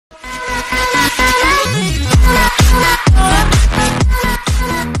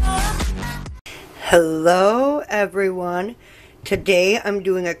Hello everyone. Today I'm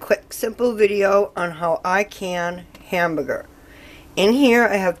doing a quick simple video on how I can hamburger. In here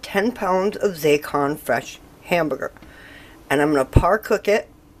I have 10 pounds of Zaycon fresh hamburger. And I'm going to par cook it,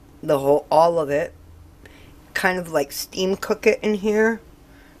 all of it. Kind of like steam cook it in here.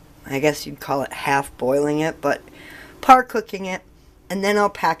 I guess you'd call it half boiling it, but par cooking it. And then I'll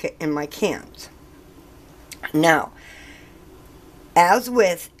pack it in my cans. Now, as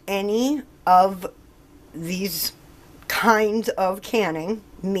with any of these kinds of canning,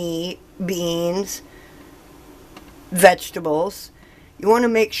 meat, beans, vegetables, you want to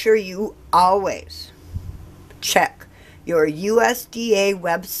make sure you always check your USDA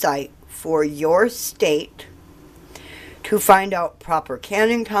website for your state to find out proper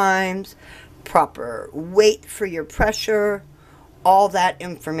canning times, proper weight for your pressure, all that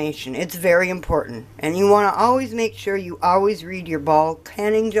information. It's very important. And you want to always make sure you always read your Ball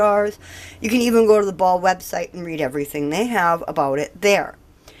canning jars. You can even go to the Ball website and read everything they have about it there.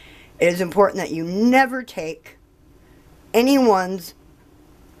 It is important that you never take anyone's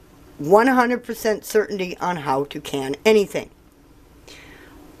 100% certainty on how to can anything.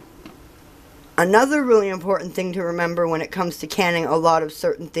 Another really important thing to remember when it comes to canning a lot of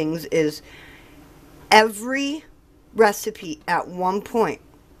certain things is every recipe at one point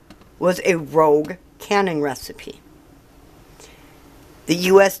was a rogue canning recipe. The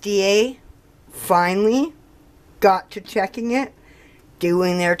USDA finally got to checking it,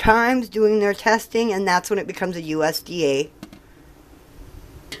 doing their times, doing their testing, and that's when it becomes a USDA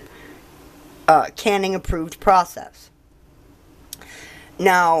canning approved process.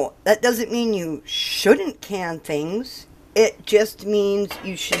 Now, that doesn't mean you shouldn't can things. It just means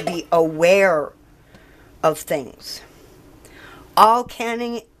you should be aware of things. All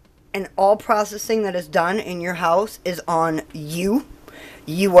canning and all processing that is done in your house is on you.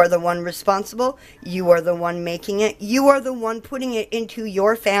 You are the one responsible. You are the one making it. You are the one putting it into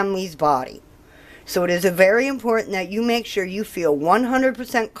your family's body. So it is very important that you make sure you feel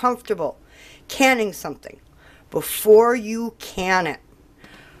 100% comfortable canning something before you can it.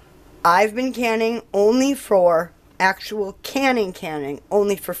 I've been canning only for actual canning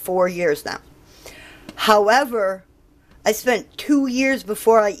only for 4 years now. However, I spent 2 years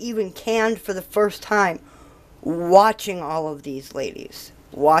before I even canned for the first time watching all of these ladies.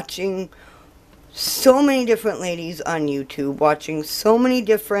 Watching so many different ladies on YouTube. Watching so many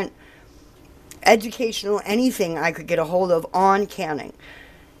different educational anything I could get a hold of on canning.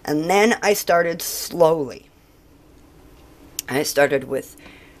 And then I started slowly. I started with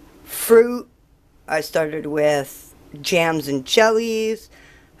fruit. I started with jams and jellies.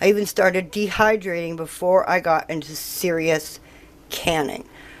 I even started dehydrating before I got into serious canning.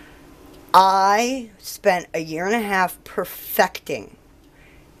 I spent a year and a half perfecting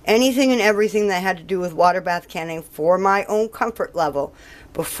anything and everything that had to do with water bath canning for my own comfort level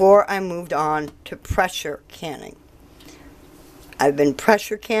before I moved on to pressure canning. I've been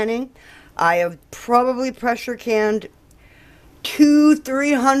pressure canning. I have probably pressure canned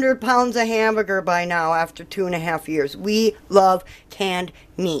 200-300 pounds of hamburger by now after 2.5 years. We love canned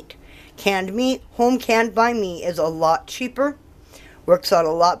meat. Canned meat, home canned by me, is a lot cheaper, works out a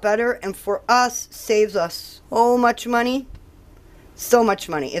lot better, and for us, saves us so much money. So much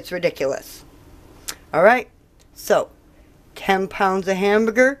money. It's ridiculous. Alright, so 10 pounds of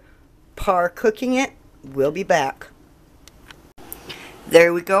hamburger, par cooking it. We'll be back.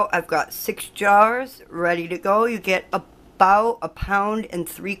 There we go. I've got 6 jars ready to go. You get about 1.75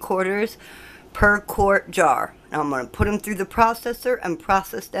 pounds per quart jar. Now I'm going to put them through the processor and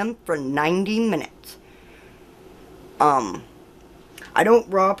process them for 90 minutes. I don't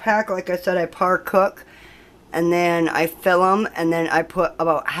raw pack. Like I said, I par cook and then I fill them and then I put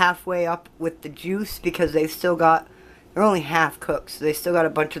about halfway up with the juice because they're only half cooked, so they still got a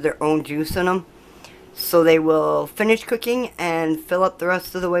bunch of their own juice in them. So they will finish cooking and fill up the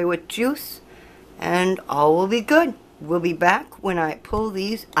rest of the way with juice and all will be good. We'll be back when I pull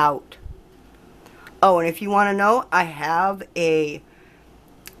these out. Oh, and if you want to know, I have a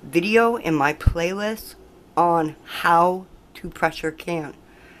video in my playlist on how to pressure can.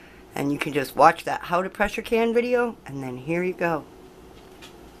 And you can just watch that how to pressure can video, and then here you go.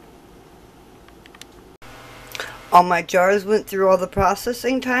 All my jars went through all the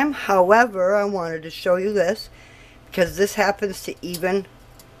processing time. However, I wanted to show you this because this happens to even,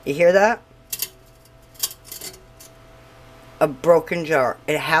 you hear that? A broken jar.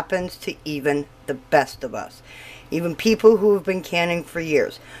 It happens to even the best of us. Even people who have been canning for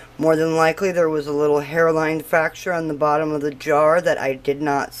years. More than likely there was a little hairline fracture on the bottom of the jar that I did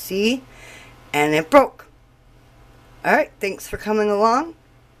not see, and it broke. Alright, thanks for coming along.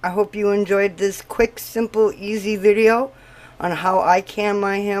 I hope you enjoyed this quick, simple, easy video on how I can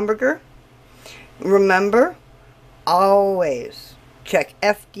my hamburger. Remember, always check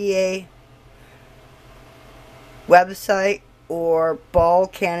FDA website or ball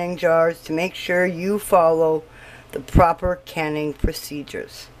canning jars to make sure you follow the proper canning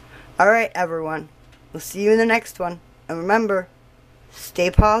procedures. Alright everyone, we'll see you in the next one. And remember,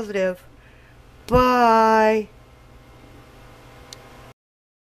 stay positive. Bye.